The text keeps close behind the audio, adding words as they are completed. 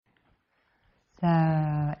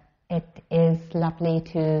So it is lovely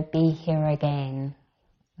to be here again.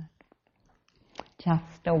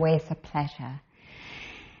 Just always a pleasure.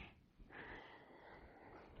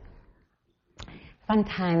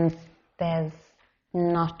 Sometimes there's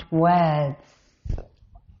not words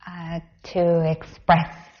to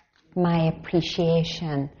express my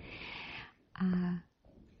appreciation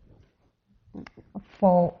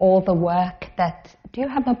for all the work that... Do you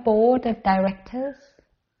have a board of directors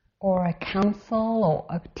or a council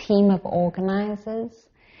or a team of organizers?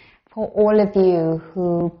 For all of you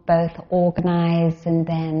who both organize and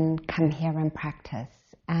then come here and practice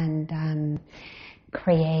and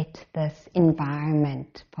create this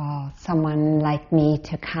environment for someone like me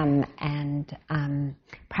to come and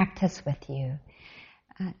practice with you.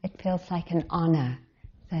 It feels like an honor.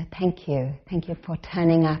 So thank you. Thank you for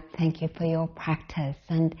turning up. Thank you for your practice.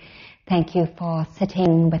 And thank you for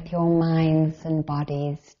sitting with your minds and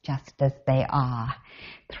bodies just as they are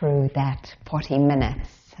through that 40 minutes.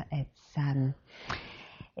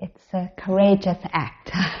 It's a courageous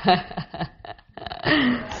act.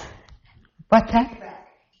 What's that?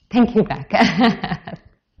 Thank you back.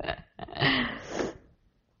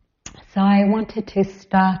 So I wanted to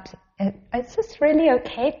start. Is this really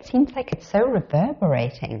okay? It seems like it's so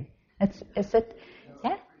reverberating. Is it?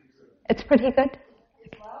 Yeah? It's pretty good?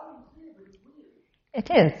 Okay. It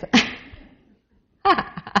is.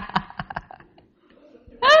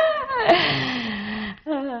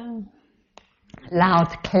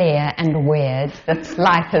 Loud, clear and weird. That's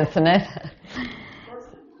life, isn't it?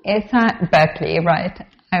 It's at Berkeley, right?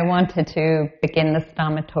 I wanted to begin this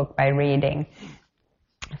Dharma talk by reading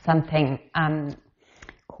something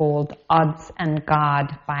called Odds and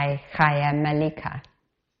God by Chaya Malika.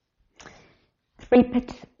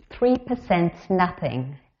 3%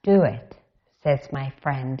 nothing, do it, says my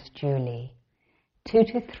friend Julie. 2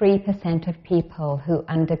 to 3% of people who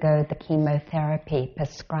undergo the chemotherapy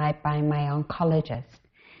prescribed by my oncologist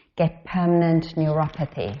get permanent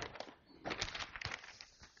neuropathy.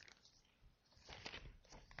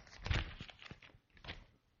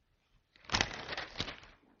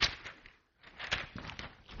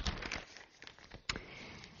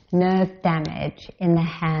 Nerve damage in the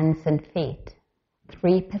hands and feet.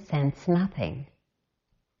 3% nothing.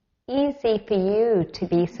 Easy for you to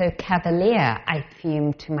be so cavalier, I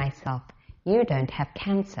fumed to myself. You don't have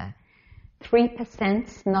cancer.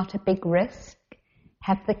 3% not a big risk.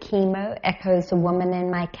 Have the chemo, echoes a woman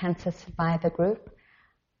in my cancer survivor group.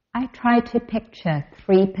 I try to picture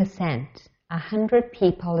 3%. 100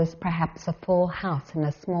 people is perhaps a full house in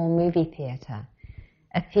a small movie theatre,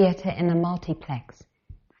 a theatre in a multiplex.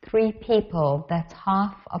 3 people, that's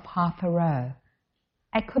half of half a row.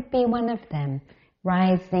 I could be one of them,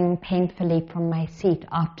 rising painfully from my seat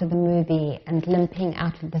after the movie and limping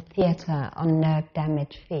out of the theatre on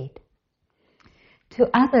nerve-damaged feet. To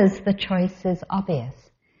others, the choice is obvious,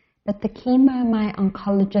 but the chemo my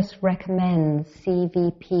oncologist recommends,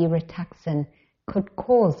 CVP Rituxan, could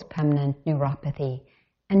cause permanent neuropathy,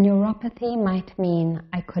 and neuropathy might mean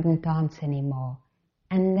I couldn't dance anymore,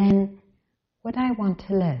 and then would I want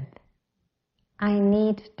to live? I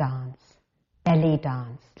need dance, belly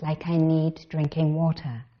dance, like I need drinking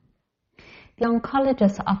water. The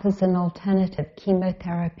oncologist offers an alternative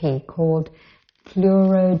chemotherapy called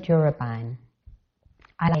fluorodurabine.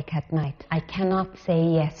 I like at night. I cannot say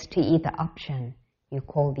yes to either option. You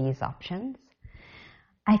call these options?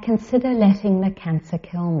 I consider letting the cancer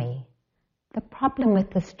kill me. The problem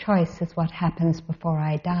with this choice is what happens before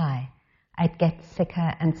I die. I'd get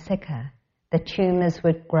sicker and sicker. The tumours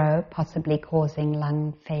would grow, possibly causing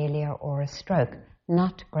lung failure or a stroke.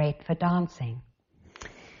 Not great for dancing.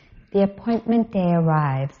 The appointment day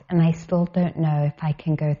arrives and I still don't know if I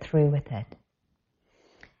can go through with it.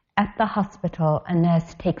 At the hospital, a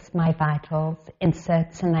nurse takes my vitals,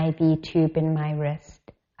 inserts an IV tube in my wrist.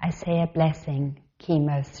 I say a blessing,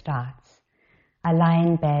 chemo starts. I lie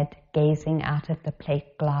in bed, gazing out of the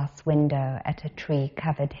plate glass window at a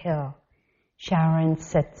tree-covered hill. Sharon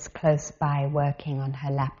sits close by working on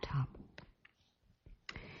her laptop.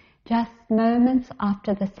 Just moments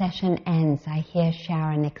after the session ends, I hear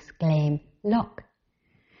Sharon exclaim, "Look."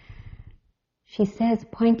 She says,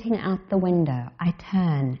 pointing out the window. I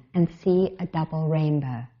turn and see a double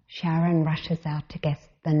rainbow. Sharon rushes out to get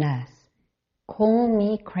the nurse. "Call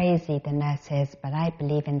me crazy," the nurse says, "but I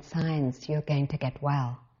believe in science. You're going to get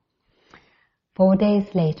well." 4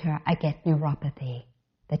 days later, I get neuropathy.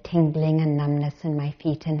 The tingling and numbness in my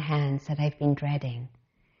feet and hands that I've been dreading.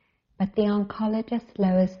 But the oncologist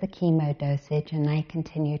lowers the chemo dosage and I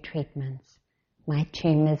continue treatments. My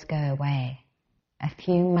tumours go away. A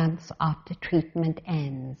few months after treatment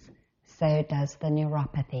ends, So does the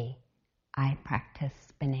neuropathy. I practice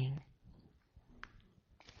spinning.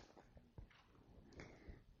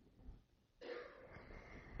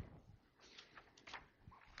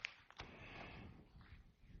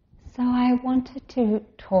 So I wanted to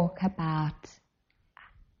talk about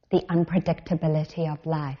the unpredictability of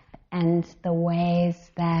life and the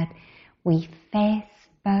ways that we face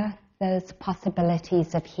both those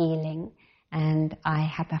possibilities of healing. And I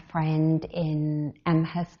have a friend in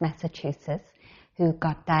Amherst, Massachusetts, who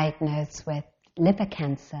got diagnosed with liver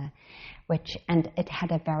cancer, and it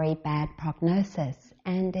had a very bad prognosis.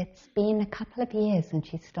 And it's been a couple of years and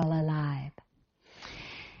she's still alive.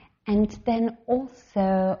 And then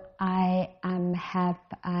also I have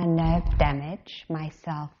nerve damage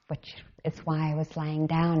myself, which is why I was lying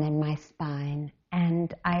down in my spine.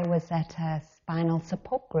 And I was at a spinal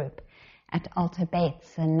support group at Alta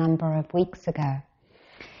Bates a number of weeks ago.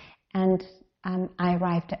 And I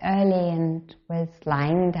arrived early and was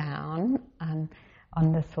lying down on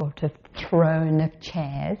the sort of throne of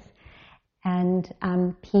chairs. And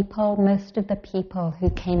most of the people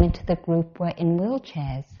who came into the group were in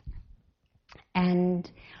wheelchairs. And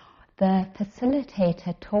the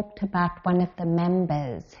facilitator talked about one of the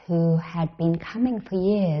members who had been coming for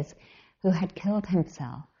years, who had killed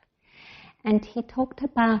himself. And he talked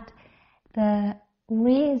about the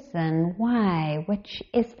reason why, which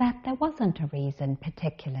is that there wasn't a reason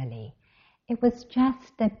particularly. It was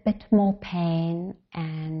just a bit more pain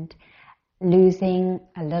and losing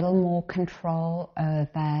a little more control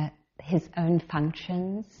over his own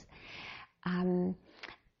functions.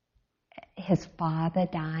 His father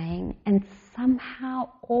dying, and somehow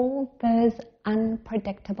all those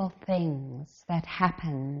unpredictable things that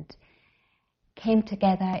happened came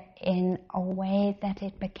together in a way that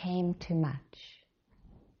it became too much.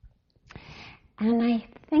 And I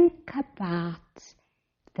think about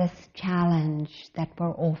this challenge that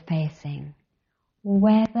we're all facing,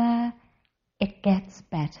 whether it gets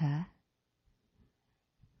better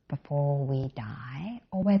before we die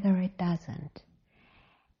or whether it doesn't.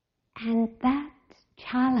 And that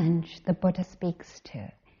challenge the Buddha speaks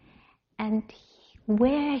to. And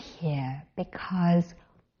we're here because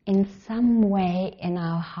in some way in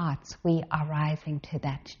our hearts we are rising to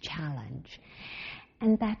that challenge.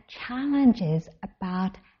 And that challenge is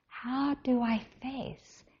about, how do I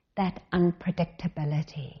face that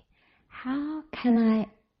unpredictability? How can I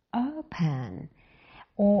open,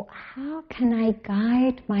 or how can I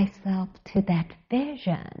guide myself to that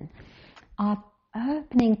vision of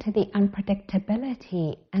opening to the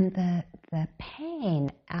unpredictability and the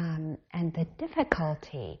pain and the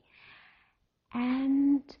difficulty,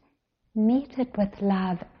 and meet it with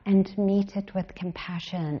love and meet it with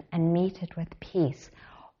compassion and meet it with peace.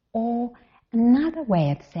 Or another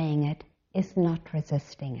way of saying it is not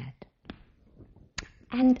resisting it.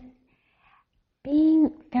 And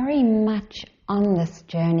being very much on this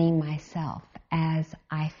journey myself as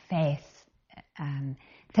I face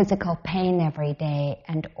physical pain every day,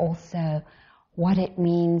 and also what it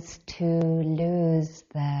means to lose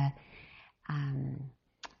the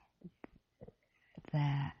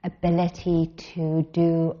ability to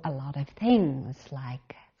do a lot of things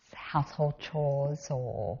like household chores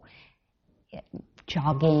or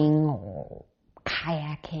jogging or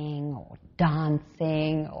kayaking or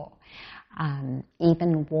dancing or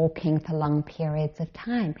even walking for long periods of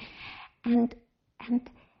time, and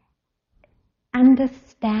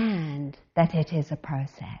understand that it is a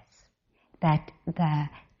process, that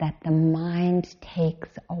the mind takes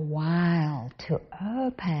a while to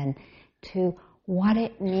open to what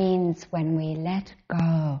it means when we let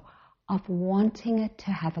go of wanting it to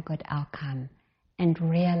have a good outcome, and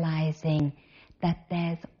realizing that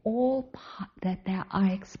there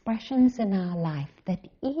are expressions in our life that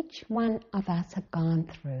each one of us have gone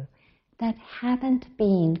through that haven't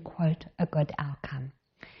been, quote, a good outcome.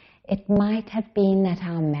 It might have been that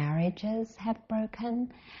our marriages have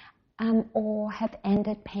broken or have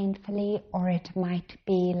ended painfully, or it might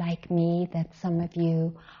be like me that some of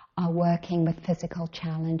you are working with physical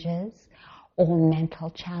challenges or mental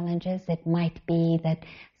challenges. It might be that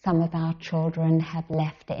some of our children have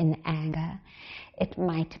left in anger. It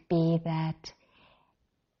might be that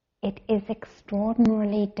it is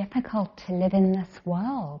extraordinarily difficult to live in this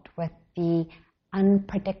world with the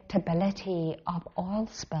unpredictability of oil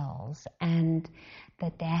spills and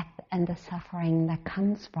the death and the suffering that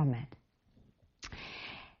comes from it.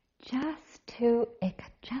 Just to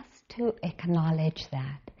acknowledge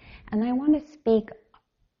that. And I want to speak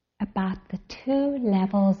about the two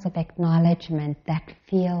levels of acknowledgement that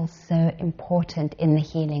feel so important in the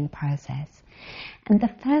healing process. And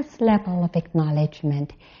the first level of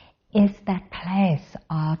acknowledgement is that place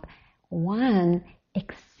of, one,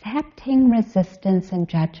 accepting resistance and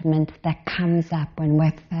judgment that comes up when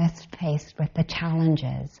we're first faced with the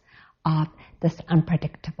challenges of this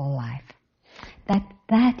unpredictable life.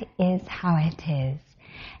 That is how it is.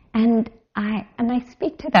 And I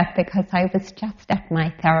speak to that because I was just at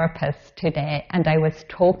my therapist today and I was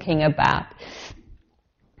talking about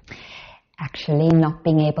actually not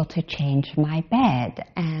being able to change my bed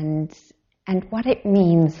and what it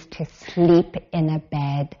means to sleep in a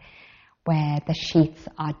bed where the sheets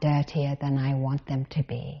are dirtier than I want them to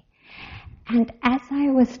be. And as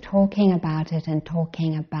I was talking about it and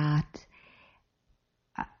talking about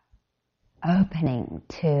opening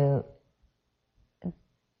to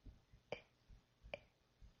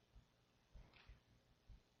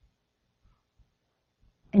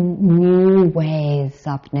new ways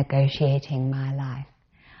of negotiating my life,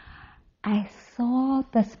 I saw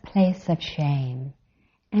this place of shame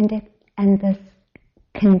and this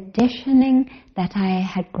conditioning that I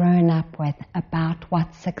had grown up with about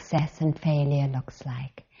what success and failure looks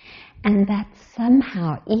like. And that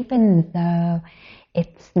somehow, even though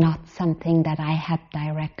it's not something that I had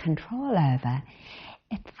direct control over,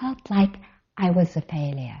 it felt like I was a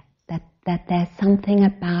failure. That there's something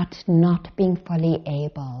about not being fully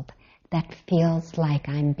abled that feels like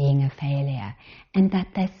I'm being a failure. And that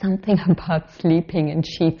there's something about sleeping in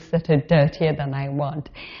sheets that are dirtier than I want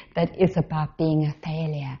that is about being a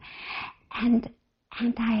failure. And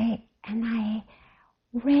I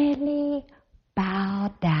really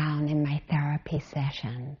bowed down in my therapy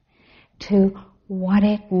session to what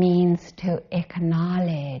it means to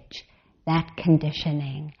acknowledge that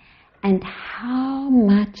conditioning and how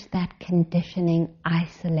much that conditioning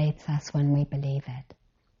isolates us when we believe it.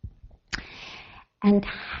 And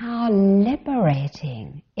how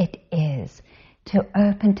liberating it is to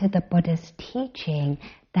open to the Buddha's teaching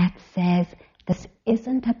that says this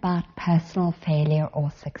isn't about personal failure or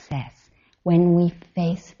success when we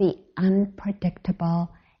face the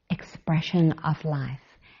unpredictable expression of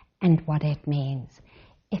life and what it means.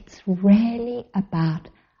 It's really about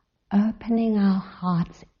opening our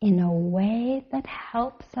hearts in a way that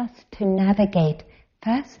helps us to navigate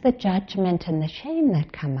first the judgment and the shame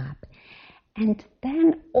that come up, and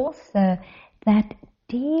then also that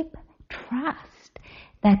deep trust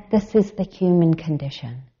that this is the human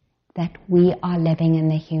condition, that we are living in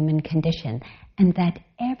the human condition, and that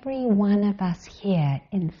every one of us here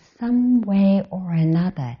in some way or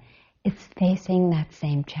another is facing that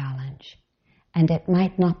same challenge. And it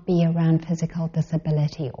might not be around physical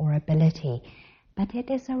disability or ability, but it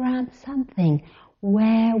is around something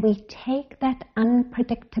where we take that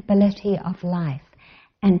unpredictability of life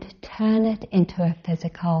and turn it into a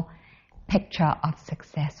physical picture of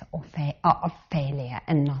success or of failure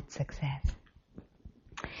and not success.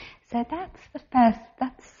 So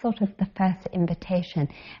that's sort of the first invitation.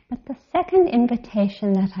 But the second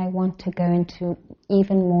invitation that I want to go into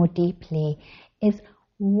even more deeply is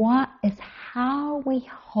how we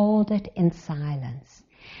hold it in silence.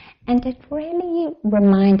 And it really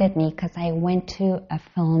reminded me, because I went to a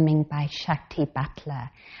filming by Shakti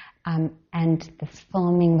Butler, and this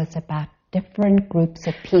filming was about different groups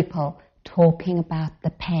of people talking about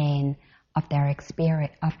the pain of their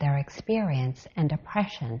experience and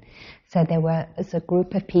oppression. So there was a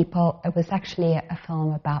group of people, it was actually a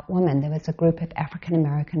film about women, there was a group of African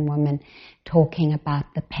American women talking about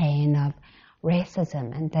the pain of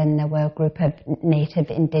racism, and then there were a group of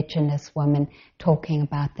Native Indigenous women talking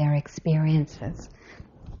about their experiences.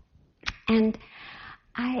 And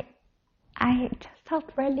I just felt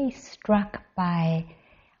really struck by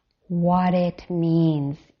what it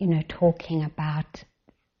means, talking about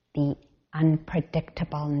the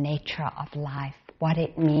unpredictable nature of life, what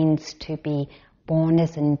it means to be born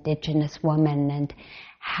as Indigenous women, and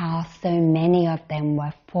how so many of them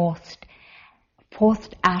were forced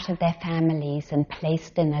out of their families and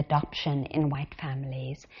placed in adoption in white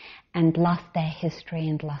families and lost their history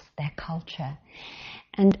and lost their culture.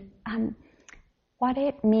 And what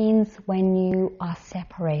it means when you are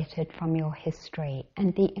separated from your history,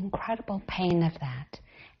 and the incredible pain of that,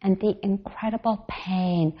 and the incredible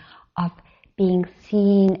pain of being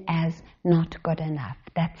seen as not good enough,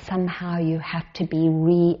 that somehow you have to be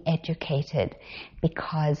re-educated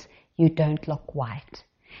because you don't look white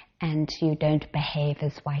and you don't behave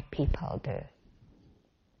as white people do.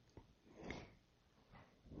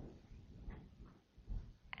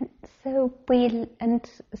 So we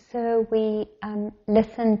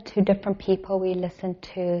listened to different people. We listened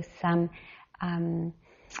to some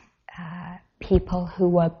people who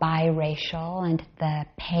were biracial and the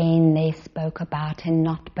pain they spoke about in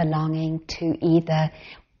not belonging to either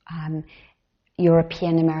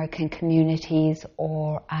European American communities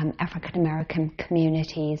or African American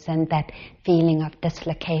communities, and that feeling of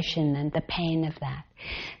dislocation and the pain of that.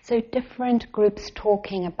 So different groups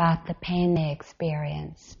talking about the pain they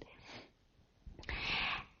experienced.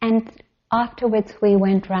 And afterwards we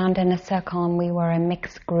went round in a circle, and we were a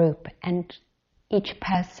mixed group, and each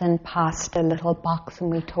person passed a little box, and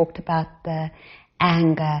we talked about the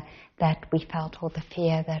anger that we felt or the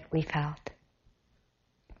fear that we felt.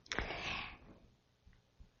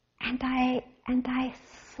 And I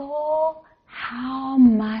saw how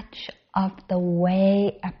much of the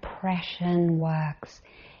way oppression works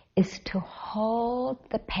is to hold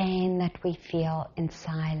the pain that we feel in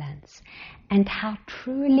silence, and how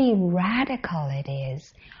truly radical it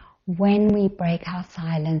is when we break our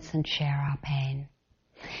silence and share our pain.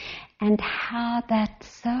 And how that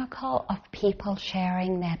circle of people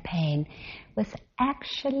sharing their pain was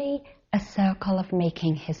actually a circle of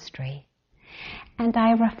making history. And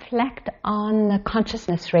I reflect on the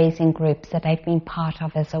consciousness-raising groups that I've been part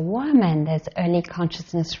of as a woman. There's early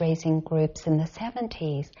consciousness-raising groups in the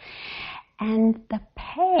 70s. And the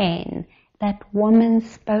pain that women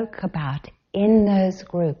spoke about in those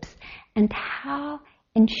groups, and how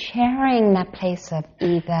in sharing that place of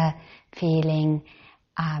either feeling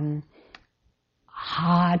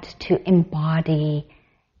hard to embody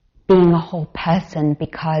being a whole person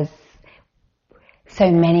because so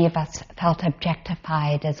many of us felt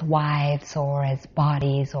objectified as wives or as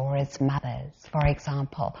bodies or as mothers, for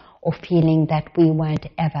example, or feeling that we weren't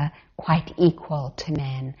ever quite equal to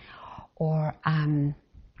men, or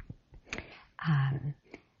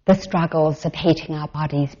the struggles of hating our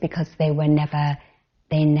bodies because they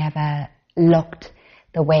never looked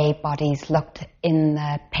the way bodies looked in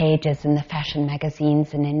the pages in the fashion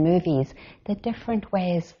magazines and in movies, the different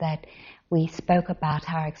ways that we spoke about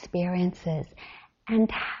our experiences,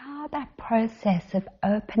 and how that process of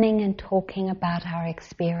opening and talking about our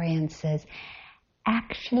experiences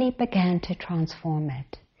actually began to transform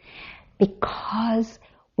it. Because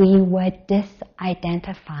we were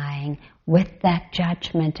disidentifying with that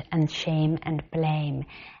judgment and shame and blame,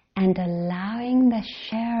 and allowing the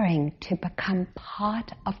sharing to become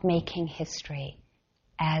part of making history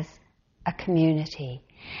as a community.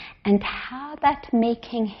 And how that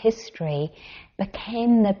making history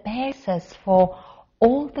became the basis for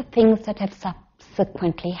all the things that have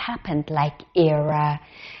subsequently happened, like ERA,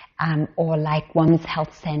 or like women's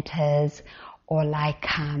health centers, or like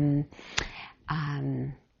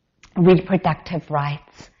reproductive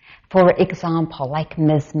rights, for example, like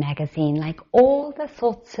Ms. Magazine, like all the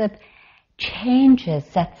sorts of changes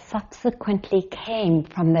that subsequently came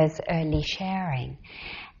from those early sharing.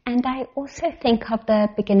 And I also think of the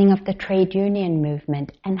beginning of the trade union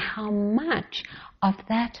movement, and how much of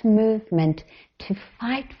that movement to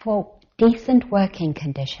fight for decent working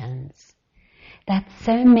conditions that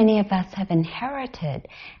so many of us have inherited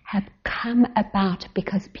have come about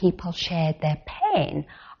because people shared their pain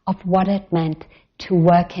of what it meant to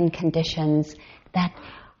work in conditions that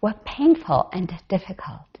were painful and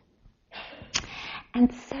difficult.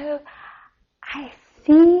 And so I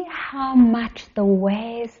see how much the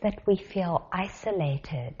ways that we feel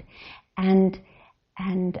isolated and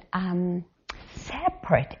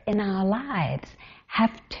separate in our lives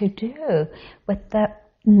have to do with that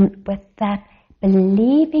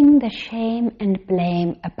believing the shame and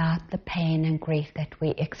blame about the pain and grief that we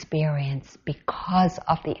experience because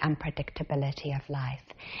of the unpredictability of life,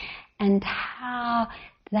 and how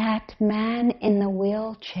that man in the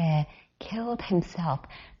wheelchair killed himself,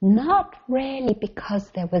 not really because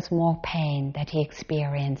there was more pain that he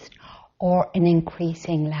experienced or an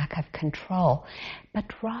increasing lack of control, but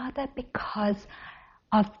rather because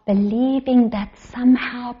of believing that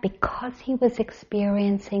somehow, because he was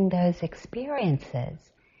experiencing those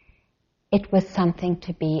experiences, it was something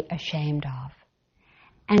to be ashamed of.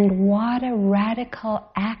 And what a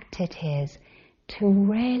radical act it is to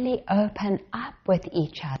really open up with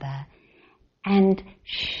each other and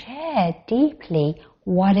share deeply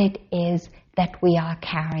what it is that we are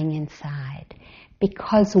carrying inside.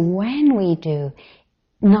 Because when we do,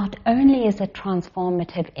 not only is it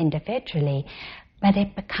transformative individually, but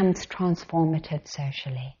it becomes transformative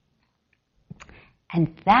socially.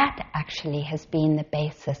 And that actually has been the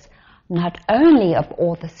basis not only of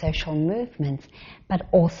all the social movements, but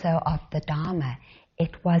also of the Dharma.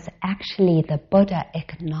 It was actually the Buddha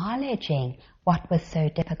acknowledging what was so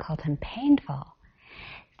difficult and painful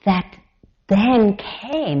that then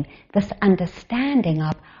came this understanding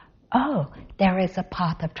of, oh, there is a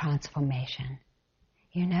path of transformation,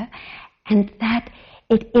 and that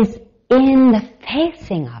it is in the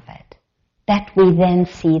facing of it that we then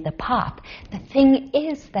see the path. The thing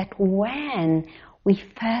is that when we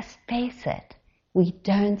first face it, we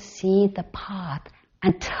don't see the path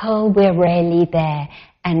until we're really there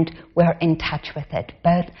and we're in touch with it,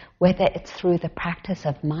 both whether it's through the practice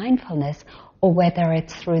of mindfulness or whether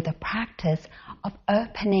it's through the practice of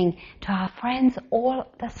opening to our friends or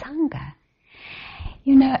the Sangha.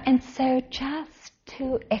 And so just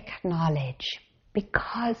to acknowledge,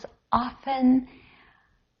 because often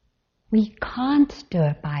we can't do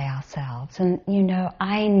it by ourselves. And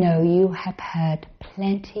I know you have heard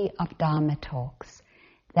plenty of Dharma talks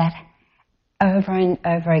that over and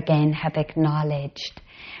over again have acknowledged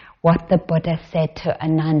what the Buddha said to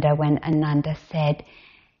Ananda when Ananda said,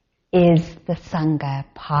 is the Sangha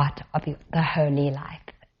part of the holy life?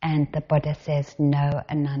 And the Buddha says, no,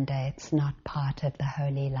 Ananda, it's not part of the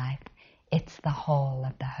holy life. It's the whole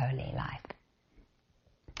of the holy life.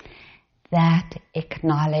 That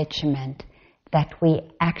acknowledgement that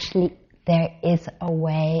there is a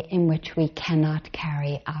way in which we cannot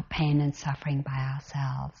carry our pain and suffering by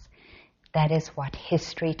ourselves. That is what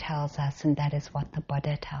history tells us, and that is what the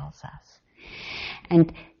Buddha tells us.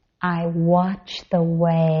 And I watch the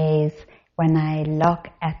ways when I look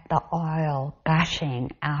at the oil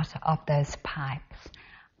gushing out of those pipes.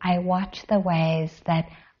 I watch the ways that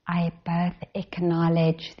I both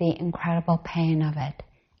acknowledge the incredible pain of it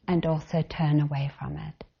and also turn away from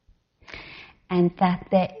it. And that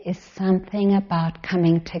there is something about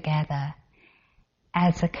coming together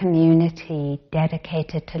as a community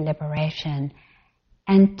dedicated to liberation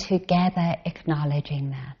and together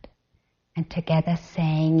acknowledging that and together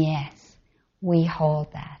saying, yes, we hold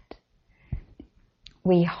that.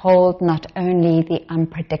 We hold not only the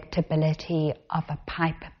unpredictability of a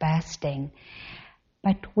pipe bursting,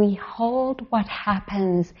 but we hold what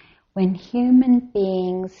happens when human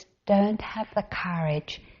beings don't have the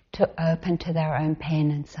courage to open to their own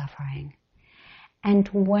pain and suffering. And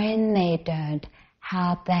when they don't,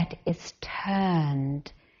 how that is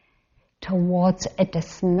turned towards a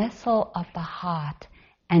dismissal of the heart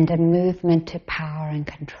and a movement to power and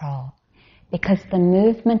control. Because the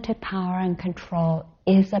movement to power and control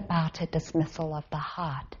is about a dismissal of the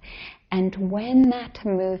heart. And when that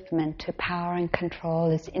movement to power and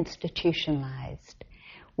control is institutionalized,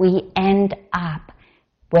 we end up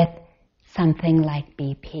with something like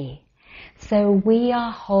BP. So we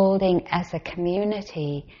are holding as a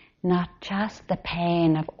community not just the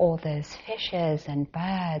pain of all those fishes and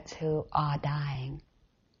birds who are dying,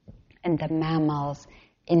 and the mammals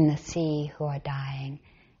in the sea who are dying,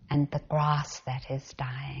 and the grass that is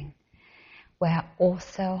dying. We're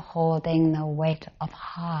also holding the weight of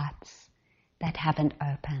hearts that haven't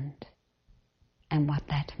opened, and what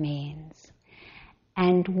that means.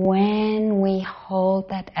 And when we hold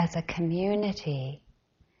that as a community,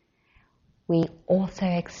 we also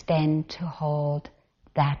extend to hold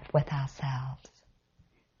that with ourselves.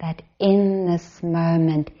 That in this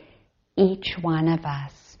moment, each one of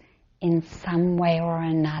us, in some way or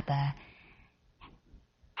another,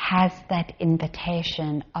 has that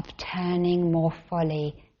invitation of turning more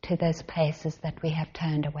fully to those places that we have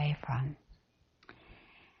turned away from.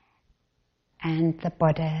 And the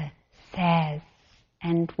Buddha says,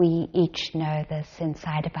 and we each know this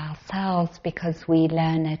inside of ourselves because we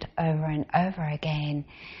learn it over and over again,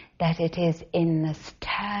 that it is in this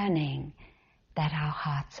turning that our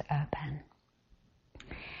hearts open.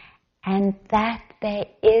 And that there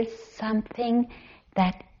is something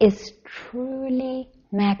that is truly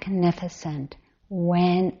magnificent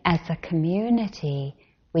when, as a community,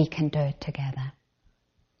 we can do it together.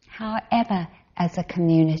 However, as a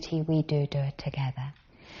community, we do it together.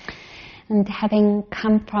 And having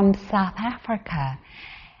come from South Africa,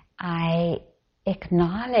 I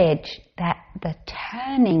acknowledge that the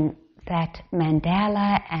turning that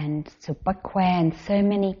Mandela and Sobukwe and so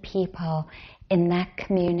many people in that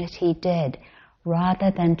community did,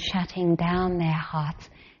 rather than shutting down their hearts,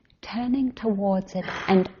 turning towards it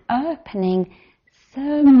and opening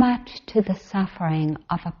so much to the suffering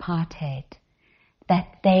of apartheid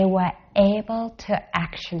that they were able to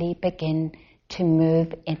actually begin to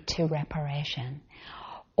move into reparation.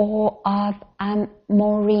 Or of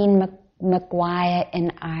Maureen Maguire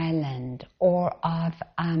in Ireland, or of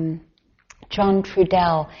John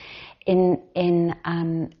Trudell in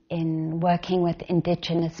working with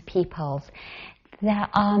Indigenous peoples. There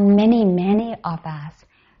are many, many of us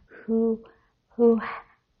who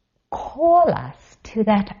call us to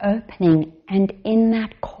that opening, and in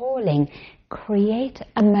that calling create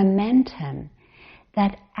a momentum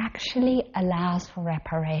that actually allows for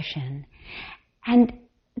reparation. And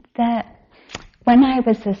when I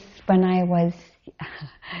was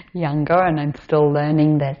younger, and I'm still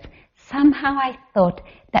learning this, somehow I thought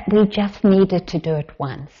that we just needed to do it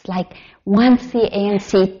once. Like once the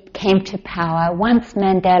ANC came to power, once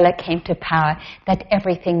Mandela came to power, that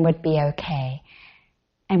everything would be okay.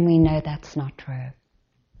 And we know that's not true.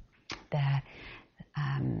 The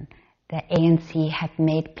ANC have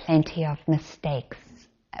made plenty of mistakes.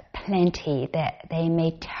 Plenty. They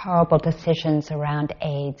made terrible decisions around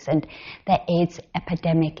AIDS, and the AIDS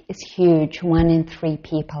epidemic is huge. 1 in 3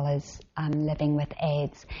 people is living with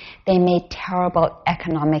AIDS. They made terrible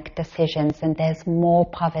economic decisions, and there's more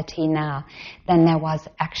poverty now than there was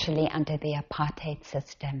actually under the apartheid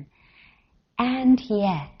system. And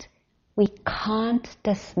yet, we can't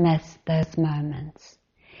dismiss those moments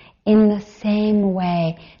in the same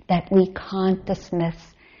way that we can't dismiss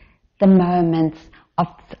the moments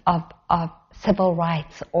of civil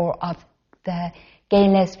rights or of the gay,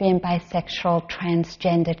 lesbian, bisexual,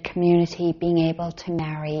 transgendered community being able to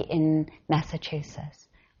marry in Massachusetts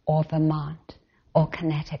or Vermont or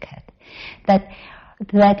Connecticut. That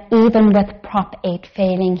even with Prop 8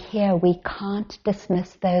 failing here, we can't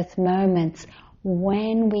dismiss those moments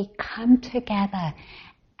when we come together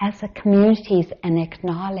as a communities and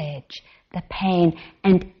acknowledge the pain,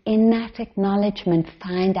 and in that acknowledgement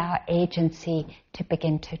find our agency to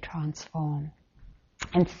begin to transform.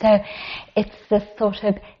 And so it's this sort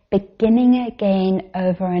of beginning again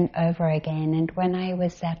over and over again. And when I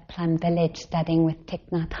was at Plum Village studying with Thich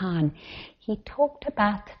Nhat Hanh, he talked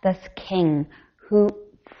about this king who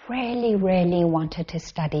really, really wanted to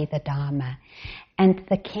study the Dharma. And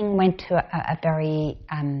the king went to a very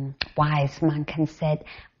wise monk and said,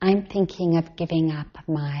 I'm thinking of giving up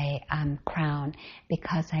my crown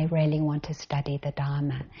because I really want to study the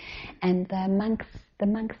Dharma. And the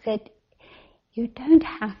monk said, you don't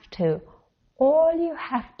have to. All you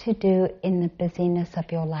have to do in the busyness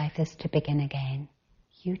of your life is to begin again.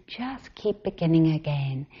 You just keep beginning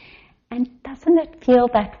again. And doesn't it feel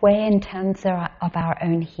that way in terms of our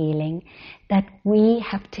own healing? That we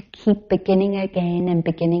have to keep beginning again and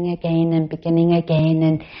beginning again and beginning again,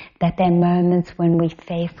 and that there are moments when we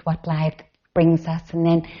face what life brings us and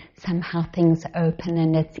then somehow things open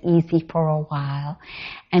and it's easy for a while.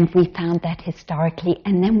 And we found that historically,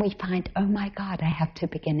 and then we find, oh my God, I have to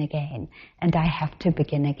begin again, and I have to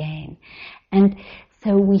begin again. And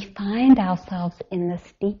so we find ourselves in this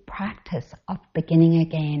deep practice of beginning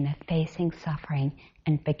again, of facing suffering,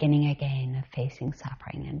 and beginning again, of facing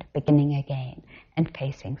suffering, and beginning again, and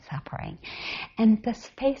facing suffering. And this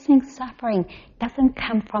facing suffering doesn't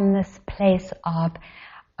come from this place of,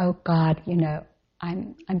 oh God,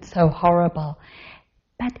 I'm so horrible.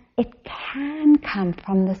 But it can come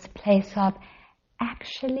from this place of,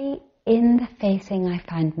 actually, in the facing I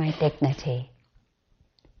find my dignity.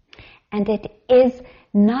 And it is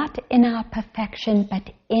not in our perfection,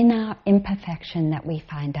 but in our imperfection that we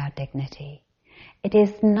find our dignity. It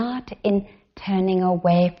is not in turning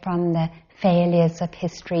away from the failures of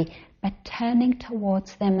history, but turning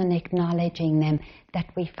towards them and acknowledging them that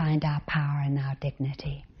we find our power and our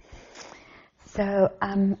dignity. So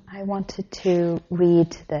I wanted to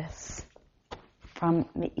read this from,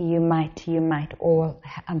 you might all,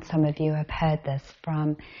 some of you have heard this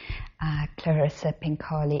from Clarissa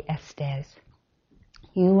Pinkola Estes.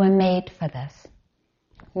 You were made for this.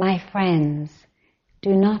 My friends,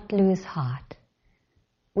 do not lose heart.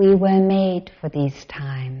 We were made for these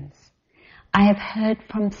times. I have heard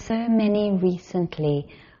from so many recently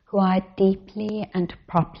who are deeply and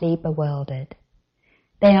properly bewildered.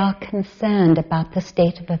 They are concerned about the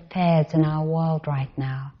state of affairs in our world right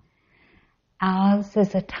now. Ours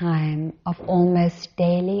is a time of almost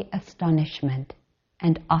daily astonishment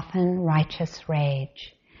and often righteous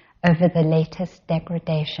rage over the latest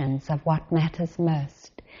degradations of what matters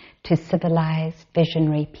most to civilized,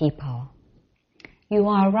 visionary people. You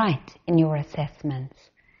are right in your assessments.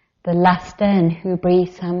 The luster and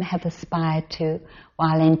hubris some have aspired to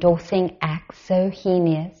while endorsing acts so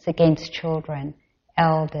heinous against children,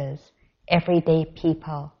 elders, everyday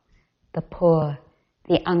people, the poor,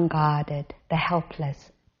 the unguarded, the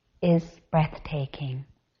helpless, is breathtaking.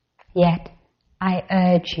 Yet, I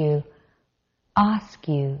urge you, ask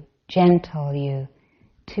you, gentle you,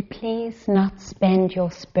 to please not spend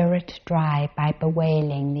your spirit dry by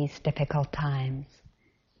bewailing these difficult times.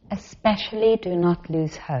 Especially do not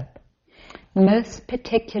lose hope. Most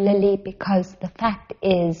particularly because the fact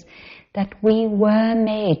is that we were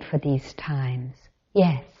made for these times.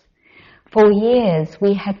 Yes, for years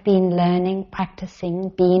we have been learning, practicing,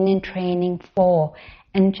 been in training for,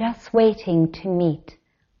 and just waiting to meet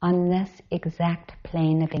on this exact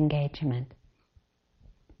plane of engagement.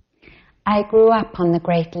 I grew up on the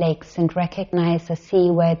Great Lakes and recognize a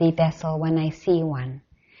seaworthy vessel when I see one.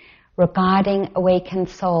 Regarding awakened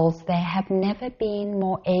souls, there have never been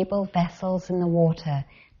more able vessels in the water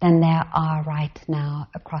than there are right now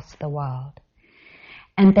across the world.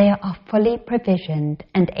 And they are fully provisioned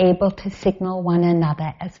and able to signal one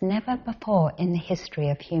another as never before in the history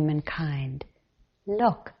of humankind.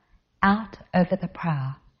 Look out over the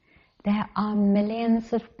prow. There are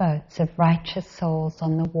millions of boats of righteous souls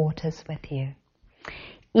on the waters with you.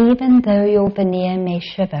 Even though your veneer may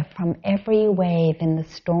shiver from every wave in the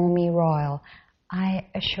stormy roil, I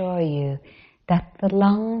assure you that the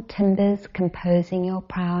long timbers composing your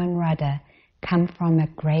prow and rudder come from a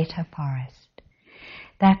greater forest.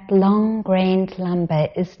 That long-grained lumber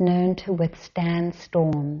is known to withstand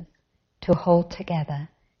storms, to hold together,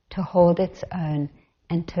 to hold its own,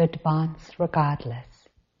 and to advance regardless.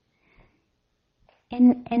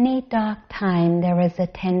 In any dark time, there is a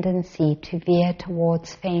tendency to veer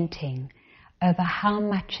towards fainting over how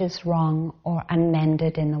much is wrong or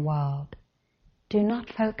unmended in the world. Do not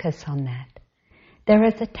focus on that. There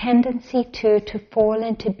is a tendency to fall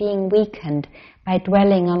into being weakened by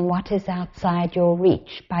dwelling on what is outside your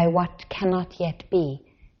reach, by what cannot yet be.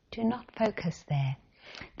 Do not focus there.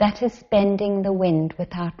 That is bending the wind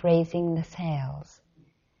without raising the sails.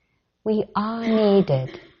 We are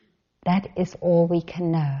needed. That is all we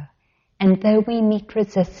can know. And though we meet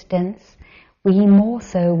resistance, we more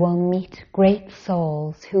so will meet great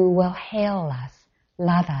souls who will hail us,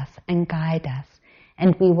 love us, and guide us,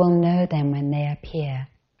 and we will know them when they appear.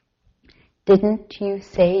 Didn't you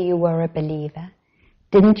say you were a believer?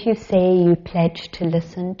 Didn't you say you pledged to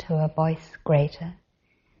listen to a voice greater?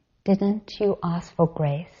 Didn't you ask for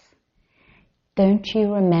grace? Don't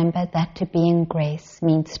you remember that to be in grace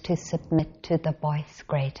means to submit to the voice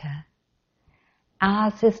greater?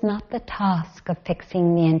 Ours is not the task of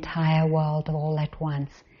fixing the entire world all at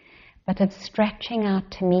once, but of stretching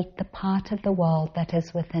out to meet the part of the world that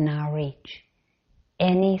is within our reach.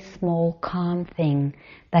 Any small calm thing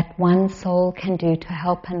that one soul can do to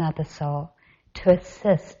help another soul, to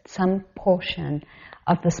assist some portion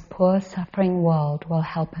of this poor suffering world will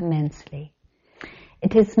help immensely.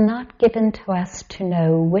 It is not given to us to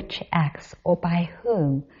know which acts or by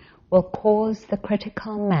whom will cause the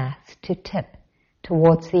critical mass to tip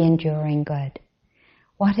towards the enduring good.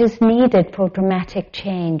 What is needed for dramatic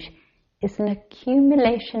change is an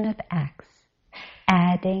accumulation of acts,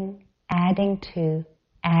 adding to,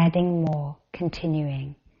 adding more,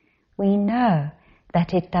 continuing. We know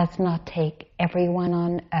that it does not take everyone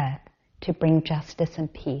on earth to bring justice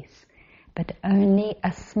and peace, but only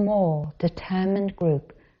a small, determined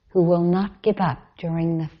group who will not give up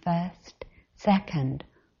during the first, second,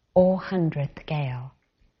 or 100th gale.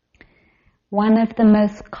 One of the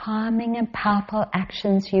most calming and powerful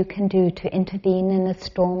actions you can do to intervene in a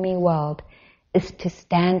stormy world is to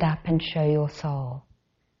stand up and show your soul.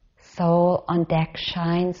 Soul on deck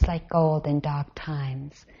shines like gold in dark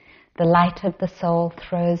times. The light of the soul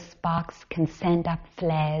throws sparks, can send up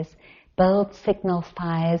flares, builds signal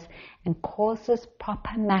fires, and causes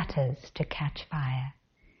proper matters to catch fire.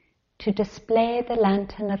 To display the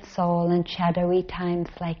lantern of soul in shadowy times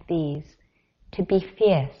like these, to be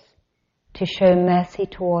fierce, to show mercy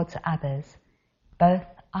towards others, both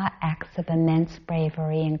are acts of immense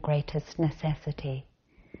bravery and greatest necessity.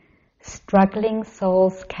 Struggling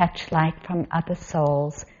souls catch light from other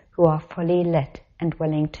souls who are fully lit and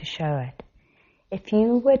willing to show it. If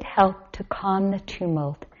you would help to calm the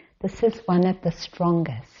tumult, this is one of the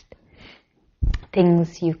strongest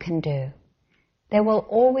things you can do. There will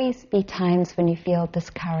always be times when you feel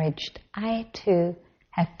discouraged. I too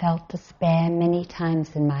have felt despair many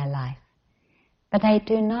times in my life. But I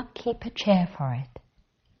do not keep a chair for it.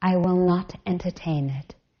 I will not entertain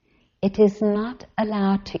it. It is not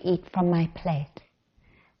allowed to eat from my plate.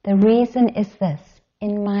 The reason is this: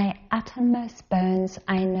 in my uttermost bones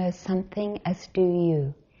I know something, as do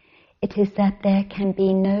you. It is that there can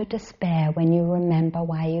be no despair when you remember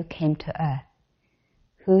why you came to earth,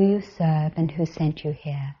 who you serve and who sent you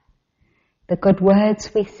here. The good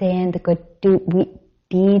words we say and the good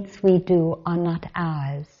deeds we do are not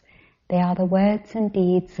ours. They are the words and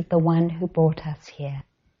deeds of the one who brought us here.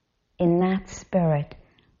 In that spirit,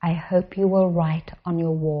 I hope you will write on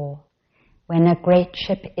your wall, when a great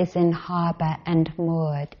ship is in harbour and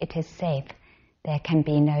moored, it is safe, there can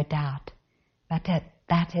be no doubt. But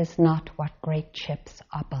that is not what great ships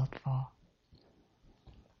are built for.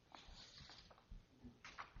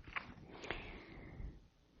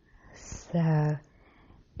 So,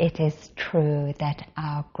 it is true that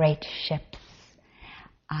our great ships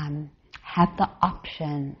have the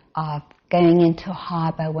option of going into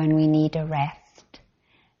harbour when we need a rest,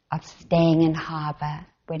 of staying in harbour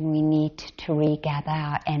when we need to regather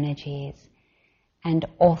our energies, and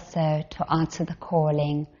also to answer the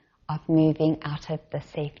calling of moving out of the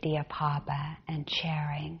safety of harbour and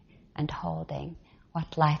sharing and holding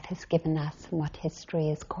what life has given us and what history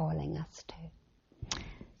is calling us to.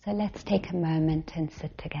 So let's take a moment and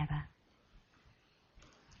sit together.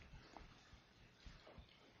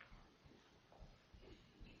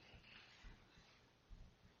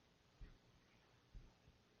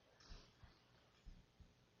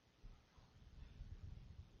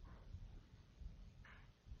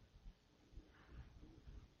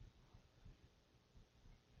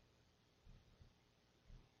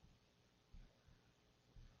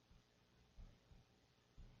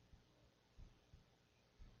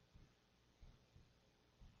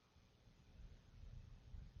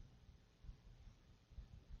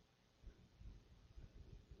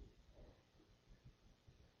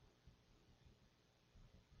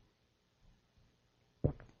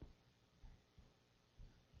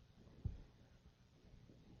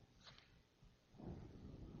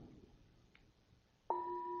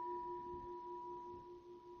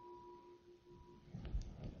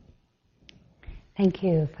 Thank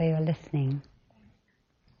you for your listening.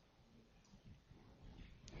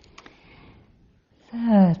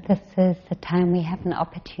 So this is the time we have an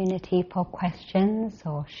opportunity for questions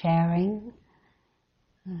or sharing.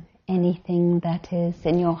 Anything that is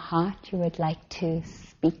in your heart you would like to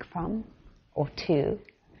speak from or to.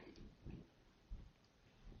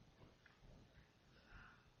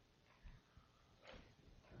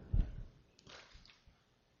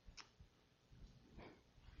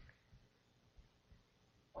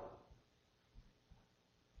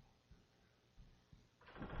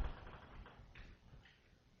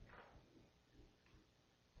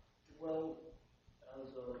 Well, as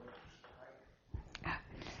a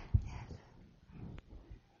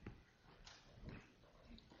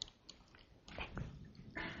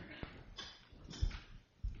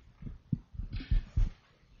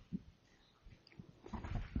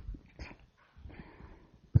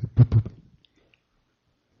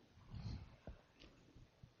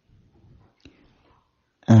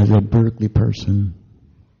as a Berkeley person,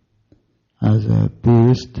 as a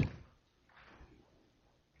Buddhist,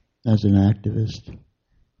 as an activist,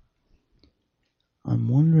 I'm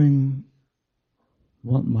wondering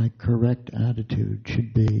what my correct attitude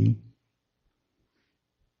should be,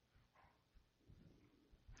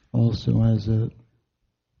 also as a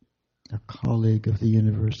colleague of the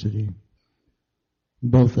university,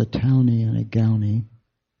 both a townie and a gownie,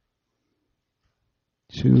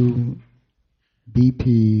 to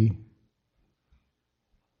BP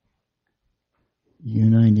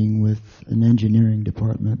uniting with an engineering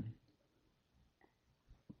department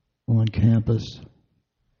on campus,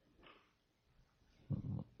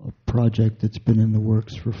 a project that's been in the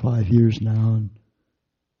works for 5 years now and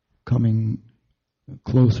coming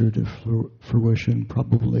closer to fruition,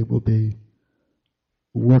 probably will be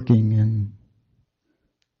working in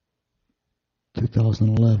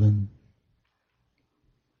 2011.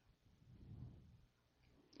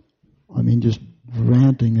 I mean, just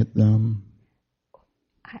ranting at them.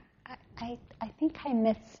 I think I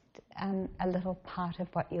missed a little part of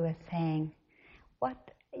what you were saying.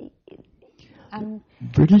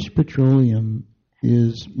 British Petroleum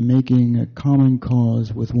is making a common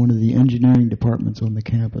cause with one of the engineering departments on the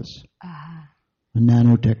campus, a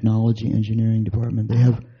nanotechnology engineering department. They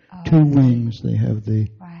have two wings. They have the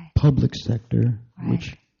public sector,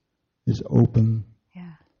 which is open,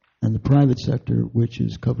 and the private sector, which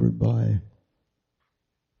is covered by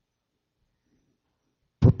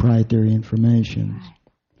proprietary information.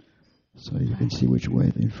 So you can see which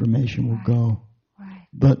way the information will go.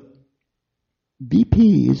 But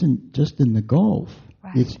BP isn't just in the Gulf.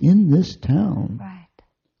 It's in this town.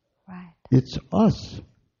 It's us.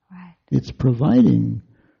 It's providing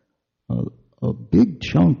a big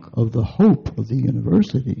chunk of the hope of the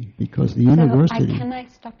university, because the university... Can I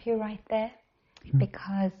stop you right there? Sure.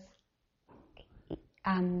 Because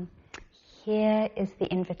here is the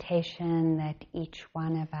invitation that each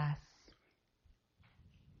one of us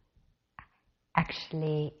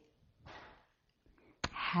actually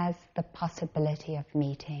has the possibility of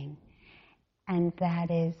meeting, and that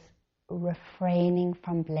is refraining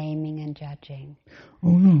from blaming and judging. Oh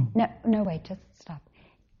no! No, wait, just stop.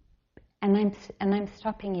 And I'm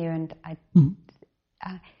stopping you, and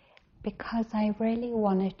because I really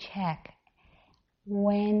want to check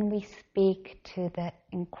when we speak to the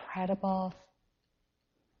incredible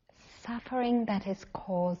suffering that is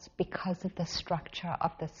caused because of the structure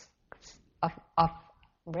of this of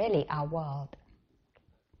really our world.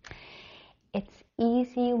 It's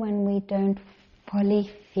easy when we don't fully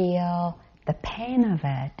feel the pain of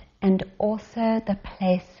it, and also the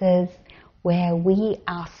places where we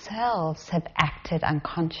ourselves have acted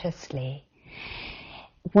unconsciously.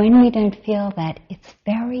 When we don't feel that, it's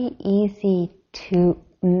very easy to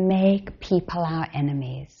make people our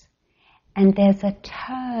enemies. And there's a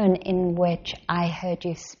tone in which I heard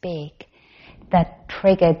you speak that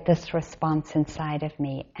triggered this response inside of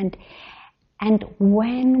me. And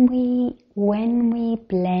when we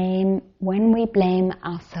blame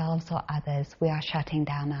ourselves or others, we are shutting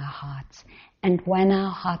down our hearts. And when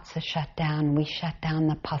our hearts are shut down, we shut down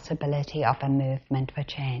the possibility of a movement for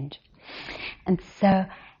change. And so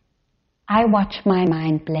I watch my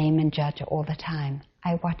mind blame and judge all the time.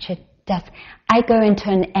 I watch it I go into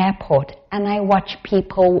an airport and I watch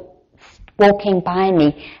people walking by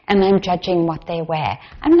me and I'm judging what they wear.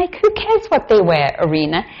 I'm like, who cares what they wear,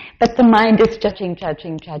 Arinna? But the mind is judging.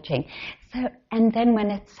 So, and then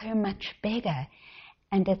when it's so much bigger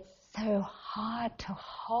and it's so hard to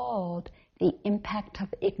hold the impact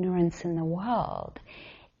of ignorance in the world,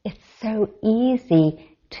 it's so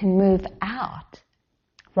easy to move out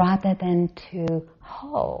rather than to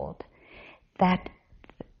hold that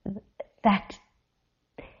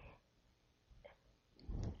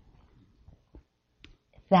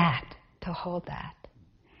to hold that.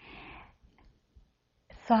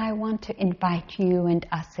 So I want to invite you and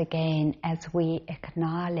us again as we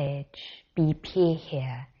acknowledge BP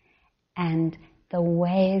here and the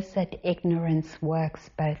ways that ignorance works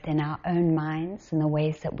both in our own minds and the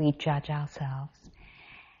ways that we judge ourselves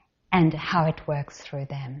and how it works through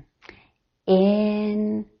them.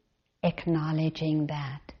 In acknowledging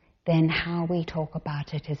that, then how we talk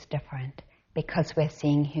about it is different because we're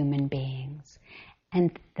seeing human beings.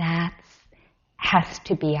 And that has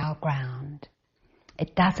to be our ground.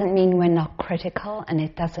 It doesn't mean we're not critical and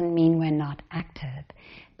it doesn't mean we're not active,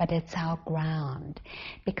 but it's our ground.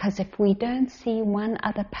 Because if we don't see one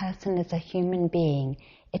other person as a human being,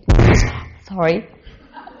 it means,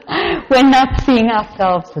 we're not seeing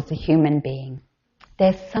ourselves as a human being.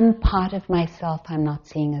 There's some part of myself I'm not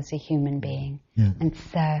seeing as a human being. Yeah. And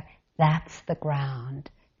so that's the ground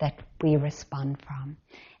that we respond from.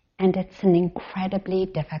 And it's an incredibly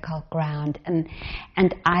difficult ground. And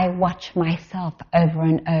I watch myself over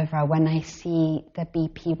and over when I see the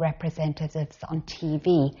BP representatives on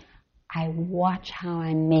TV. I watch how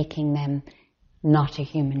I'm making them not a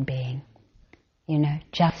human being,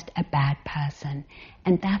 just a bad person.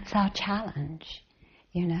 And that's our challenge,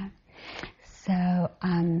 So,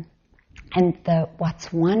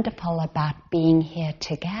 what's wonderful about being here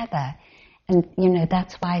together, and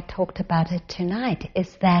that's why I talked about it tonight,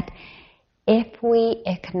 is that if we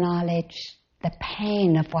acknowledge the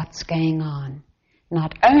pain of what's going on,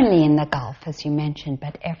 not only in the Gulf, as you mentioned,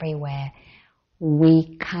 but everywhere,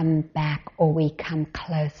 we come back or we come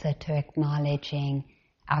closer to acknowledging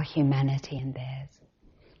our humanity and theirs.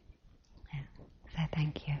 Yeah. So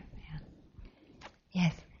thank you. Yeah.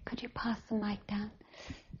 Yes. Could you pass the mic down?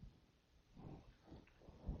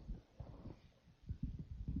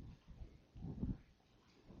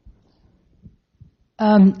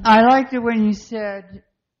 I liked it when you said,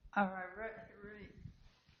 it really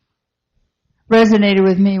resonated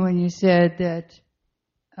with me when you said that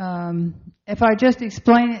if I just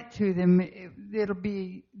explain it to them, there'll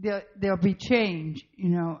be change,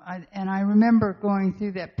 and I remember going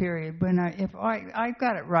through that period when I've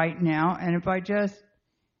got it right now, and if I just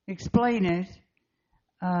explain it,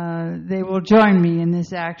 they will join me in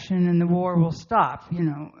this action and the war will stop,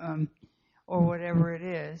 or whatever it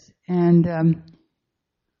is. And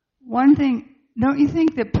one thing, don't you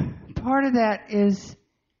think that part of that is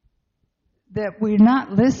that we're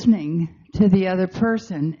not listening to the other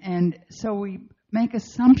person, and so we make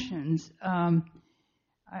assumptions.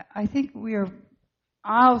 I think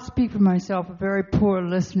I'll speak for myself, a very poor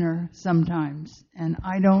listener sometimes, and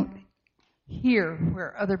I don't hear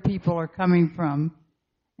where other people are coming from.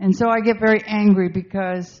 And so I get very angry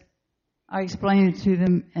because I explain it to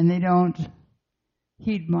them and they don't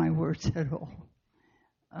heed my words at all.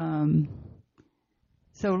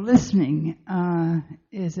 So listening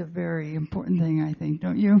is a very important thing, I think,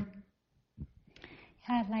 don't you?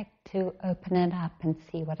 Yeah, I'd like to open it up and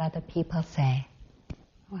see what other people say.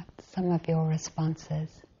 What's some of your responses?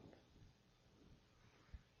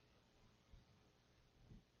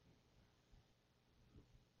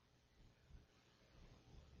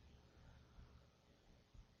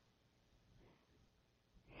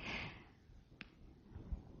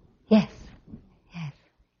 Yes.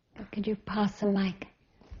 Could you pass the mic?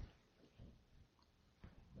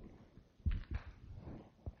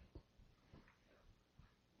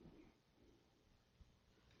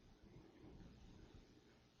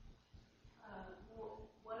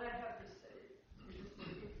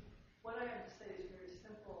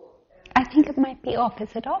 completely off.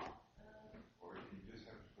 Is it off? Or you just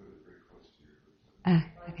have to put it very close to your lips.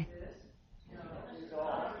 Okay.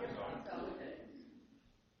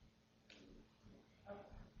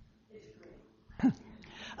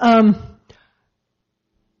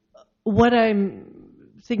 What I'm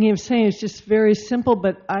thinking of saying is just very simple,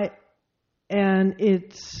 and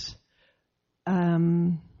it's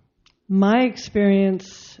my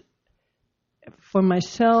experience for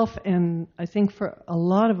myself, and I think for a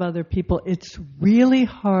lot of other people, it's really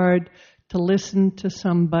hard to listen to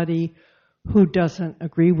somebody who doesn't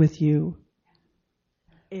agree with you.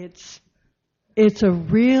 It's a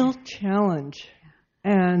real challenge,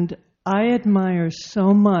 and I admire so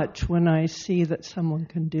much when I see that someone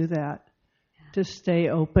can do that, to stay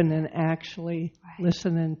open and actually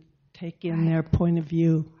listen and take in their point of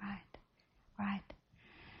view. Right.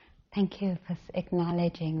 Thank you for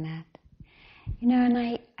acknowledging that.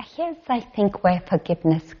 And here's, I think, where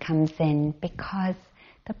forgiveness comes in, because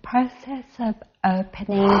the process of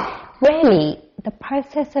opening, really, the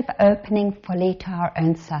process of opening fully to our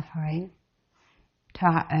own suffering, to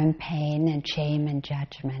our own pain and shame and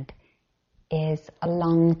judgment, is a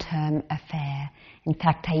long-term affair. In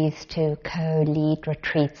fact, I used to co-lead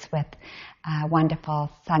retreats with a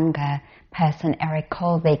wonderful Sangha person, Eric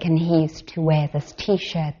Colvig, and he used to wear this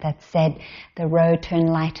T-shirt that said, "The road to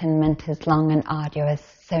enlightenment is long and arduous,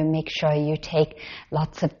 so make sure you take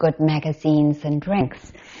lots of good magazines and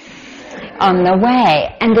drinks on the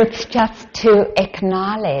way." And it's just to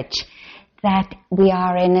acknowledge that we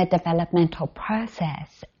are in a developmental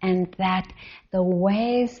process, and that the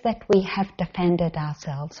ways that we have defended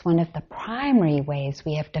ourselves, one of the primary ways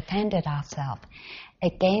we have defended ourselves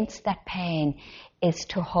against that pain, is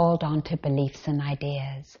to hold on to beliefs and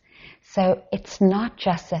ideas. So it's not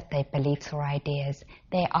just that they're beliefs or ideas,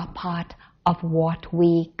 they are part of what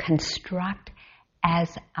we construct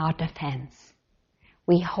as our defense.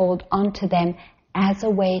 We hold on to them as a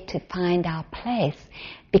way to find our place,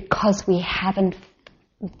 because we haven't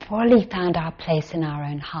fully found our place in our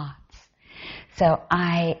own hearts. So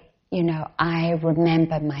I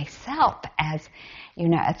remember myself as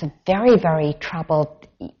a very, very troubled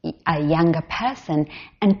younger person,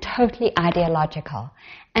 and totally ideological.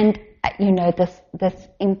 And this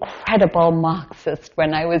incredible Marxist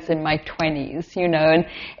when I was in my 20s, and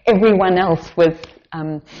everyone else was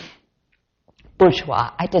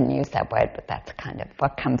bourgeois. I didn't use that word, but that's kind of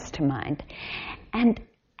what comes to mind. And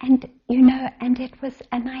it was,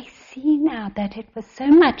 and I see now that it was so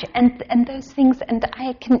much, and those things, and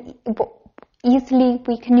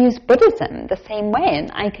we can use Buddhism the same way,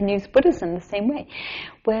 and I can use Buddhism the same way,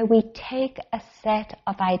 where we take a set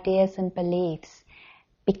of ideas and beliefs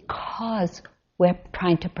because we're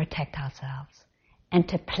trying to protect ourselves and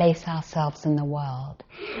to place ourselves in the world.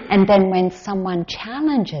 And then when someone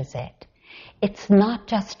challenges it, it's not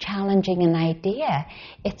just challenging an idea,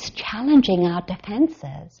 it's challenging our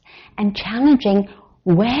defenses and challenging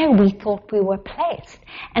where we thought we were placed.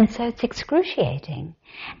 And so it's excruciating.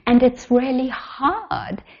 And it's really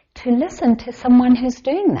hard to listen to someone who's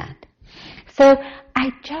doing that. So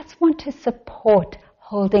I just want to support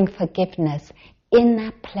holding forgiveness in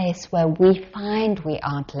that place where we find we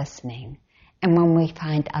aren't listening and when we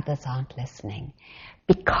find others aren't listening,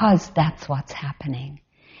 because that's what's happening.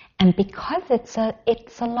 And because it's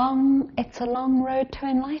a long road to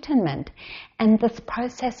enlightenment, and this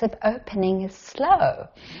process of opening is slow.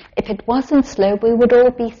 If it wasn't slow, we would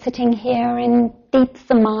all be sitting here in deep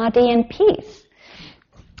samadhi and peace,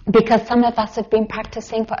 because some of us have been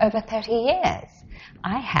practicing for over 30 years.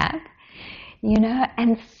 I have,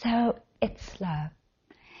 and so it's slow.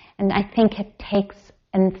 And I think it takes,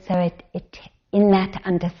 and so it in that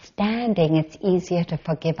understanding, it's easier to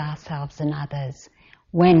forgive ourselves and others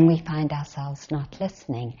when we find ourselves not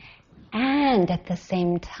listening. And at the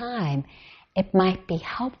same time, it might be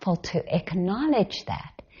helpful to acknowledge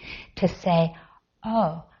that, to say,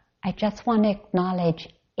 oh, I just want to acknowledge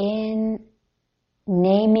in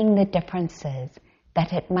naming the differences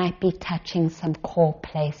that it might be touching some core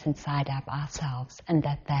place inside of ourselves, and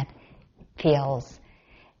that feels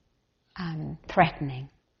threatening.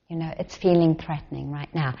 It's feeling threatening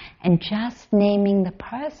right now. And just naming the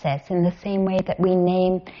process in the same way that we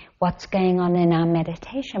name what's going on in our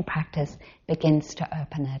meditation practice begins to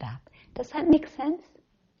open it up. Does that make sense?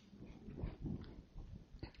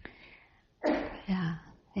 Yeah.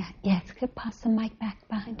 Yes, could pass the mic back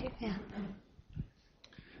behind you. Yeah.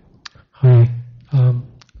 Hi.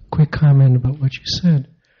 Quick comment about what you said.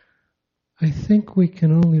 I think we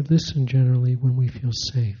can only listen generally when we feel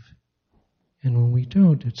safe. And when we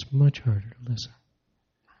don't, it's much harder to listen.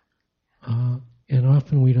 And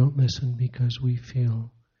often we don't listen because we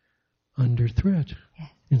feel under threat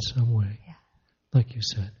in some way, like you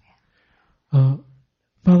said.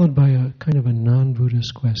 Followed by a kind of a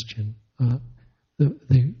non-Buddhist question.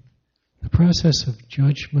 The process of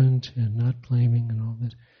judgment and not blaming and all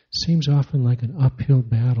that seems often like an uphill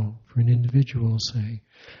battle for an individual, say.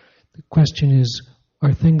 The question is,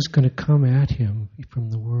 are things going to come at him from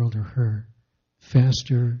the world or her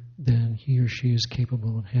faster than he or she is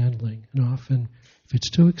capable of handling? And often, if it's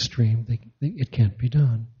too extreme, it can't be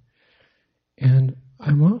done. And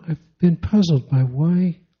I've been puzzled by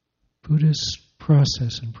why Buddhist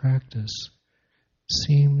process and practice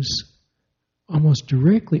seems almost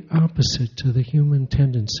directly opposite to the human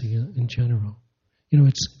tendency in general.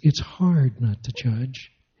 It's hard not to judge.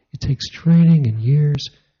 It takes training and years,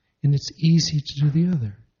 and it's easy to do the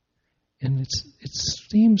other. And it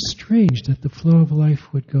seems strange that the flow of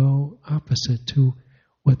life would go opposite to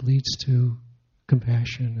what leads to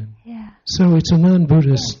compassion. So it's a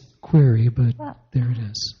non-Buddhist query, but there it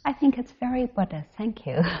is. I think it's very Buddhist. Thank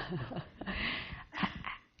you.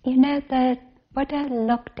 The Buddha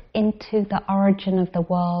looked into the origin of the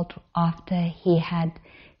world after he had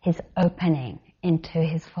his opening into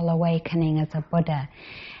his full awakening as a Buddha.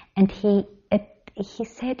 And he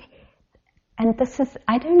said, and this is,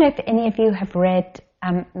 I don't know if any of you have read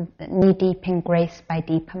Knee Deep in Grace by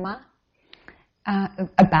Deepa Ma,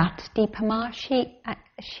 about Deepa Ma.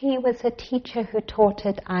 She was a teacher who taught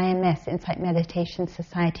at IMS, Insight Meditation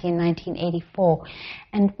Society, in 1984.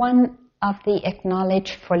 And one of the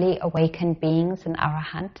acknowledged fully awakened beings, an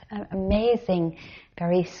arahant, an amazing,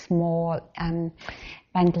 very small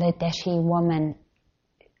Bangladeshi woman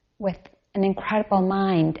with an incredible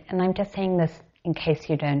mind. And I'm just saying this in case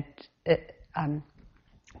you don't,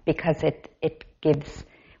 because it gives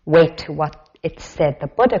weight to what it said the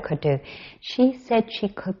Buddha could do. She said she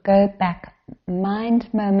could go back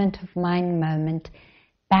mind moment,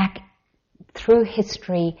 back through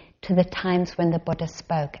history to the times when the Buddha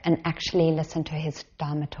spoke and actually listen to his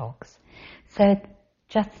Dharma talks. So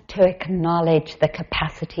just to acknowledge the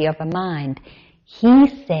capacity of a mind, he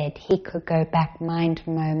said he could go back mind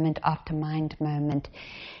moment after mind moment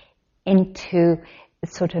into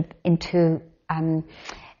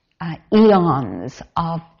eons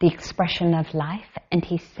of the expression of life, and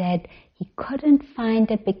he said he couldn't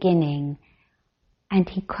find a beginning, and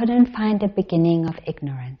he couldn't find a beginning of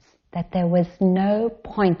ignorance. That there was no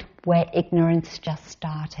point where ignorance just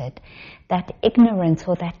started. That ignorance,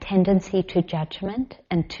 or that tendency to judgment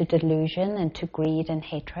and to delusion and to greed and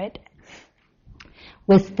hatred,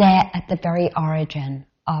 was there at the very origin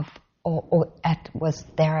of, was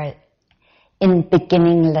there in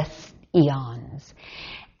beginningless eons.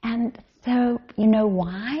 And so,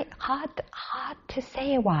 why? Hard to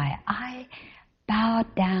say why. I bow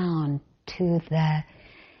down to the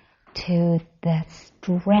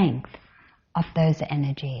strength of those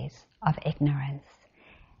energies of ignorance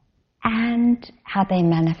and how they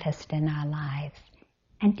manifest in our lives.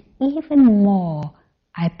 And even more,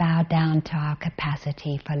 I bow down to our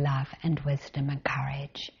capacity for love and wisdom and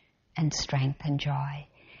courage and strength and joy,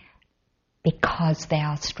 because they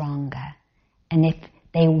are stronger. And if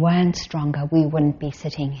they weren't stronger, we wouldn't be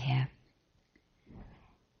sitting here.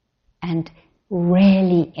 And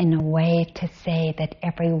really, in a way, to say that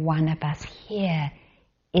every one of us here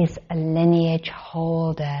is a lineage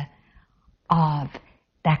holder of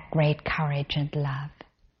that great courage and love.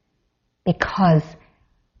 Because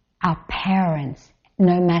our parents,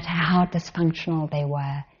 no matter how dysfunctional they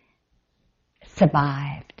were,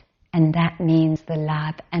 survived. And that means the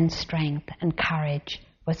love and strength and courage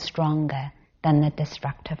was stronger than the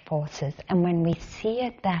destructive forces. And when we see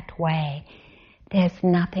it that way, there's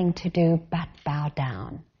nothing to do but bow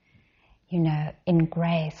down, in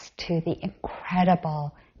grace to the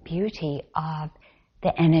incredible beauty of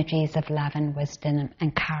the energies of love and wisdom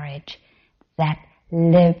and courage that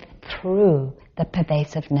live through the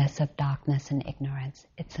pervasiveness of darkness and ignorance.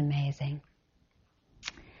 It's amazing.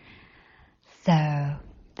 So,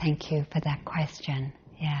 thank you for that question.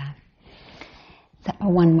 Yeah. So,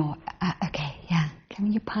 one more. Okay, yeah.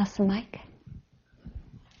 Can you pass the mic?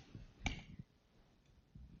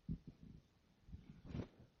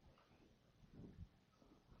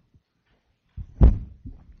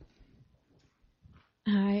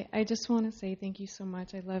 Hi, I just want to say thank you so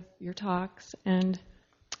much. I love your talks, and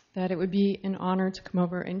that it would be an honor to come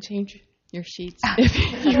over and change your sheets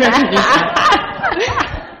if you ever need that.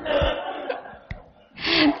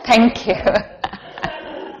 Thank you.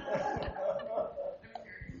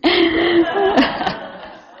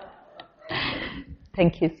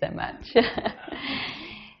 Thank you so much.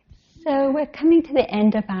 So we're coming to the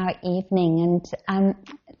end of our evening, and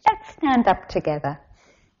let's stand up together.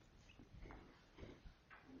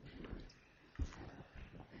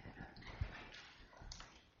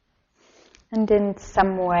 And in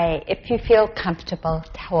some way, if you feel comfortable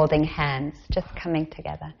holding hands, just coming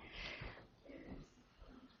together.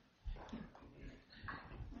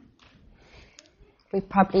 We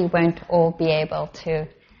probably won't all be able to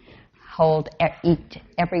hold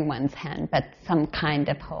everyone's hand, but some kind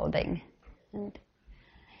of holding. And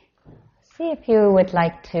see if you would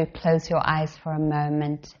like to close your eyes for a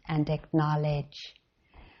moment and acknowledge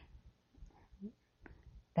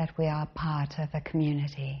that we are part of a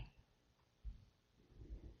community.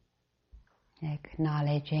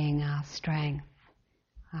 Acknowledging our strength,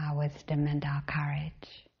 our wisdom and our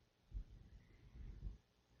courage,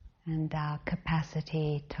 and our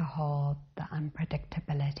capacity to hold the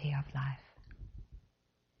unpredictability of life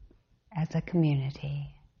as a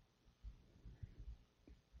community.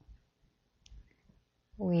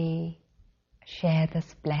 We share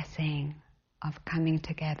this blessing of coming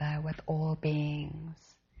together with all beings.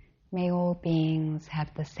 May all beings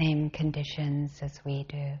have the same conditions as we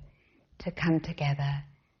do, to come together,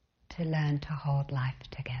 to learn to hold life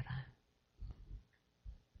together.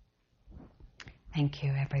 Thank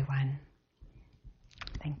you, everyone.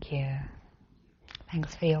 Thank you.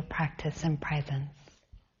 Thanks for your practice and presence.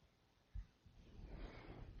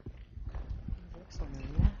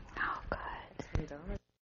 Oh, good.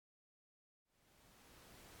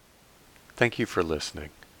 Thank you for listening.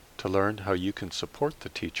 To learn how you can support the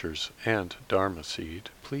teachers and Dharma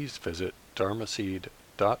Seed, please visit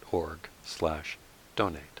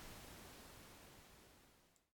dharmaseed.org/donate.